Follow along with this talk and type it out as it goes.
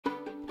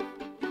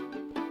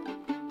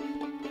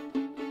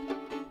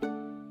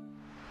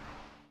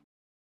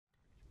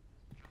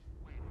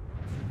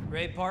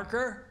Ray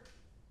Parker?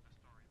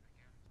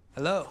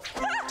 Hello.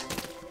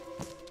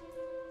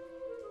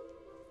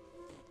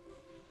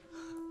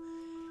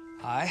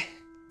 Hi.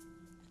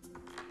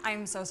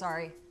 I'm so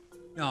sorry.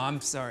 No,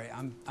 I'm sorry.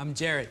 I'm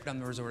Jared, but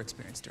I'm the Resort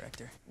Experience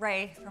Director.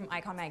 Ray from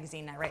Icon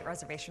Magazine. I write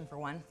reservation for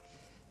one.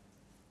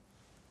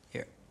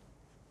 Here.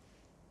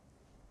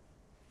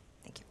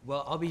 Thank you.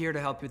 Well, I'll be here to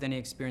help you with any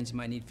experience you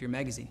might need for your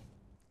magazine.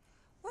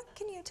 What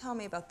can you tell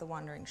me about the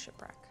Wandering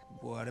Shipwreck?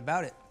 What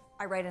about it?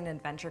 I write an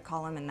adventure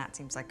column, and that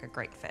seems like a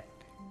great fit.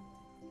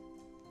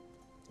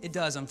 It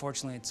does.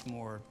 Unfortunately, it's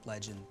more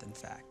legend than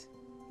fact.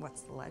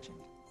 What's the legend?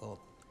 Well,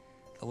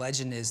 the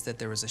legend is that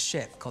there was a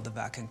ship called the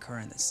Vatican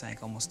Current that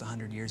sank almost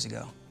 100 years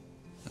ago.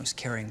 It was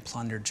carrying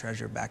plundered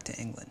treasure back to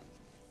England.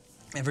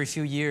 Every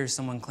few years,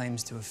 someone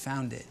claims to have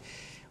found it.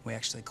 We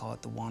actually call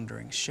it the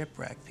Wandering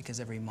Shipwreck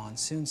because every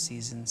monsoon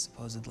season,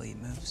 supposedly,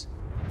 it moves.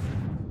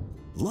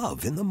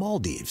 Love in the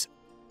Maldives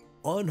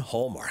on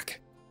Hallmark.